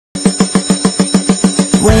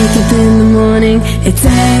morning, it's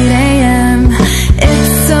 8 a.m.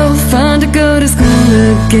 It's so fun to go to school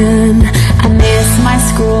again. I miss my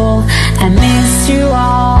school, I miss you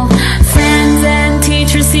all. Friends and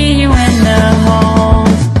teachers, see you in the hall.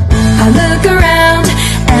 I look around,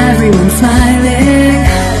 everyone's smiling.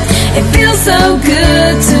 It feels so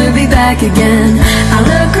good to be back again. I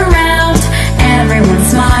look around, everyone's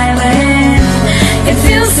smiling. It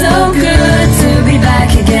feels so good to be back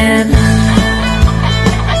again.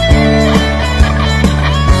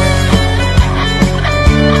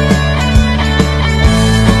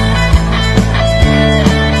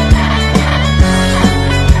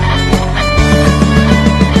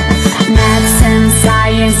 Maths and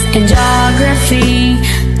science and geography,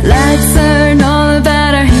 let's learn all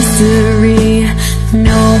about our history.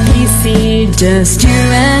 No PC, just you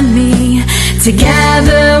and me.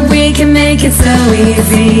 Together we can make it so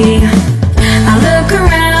easy. I look around,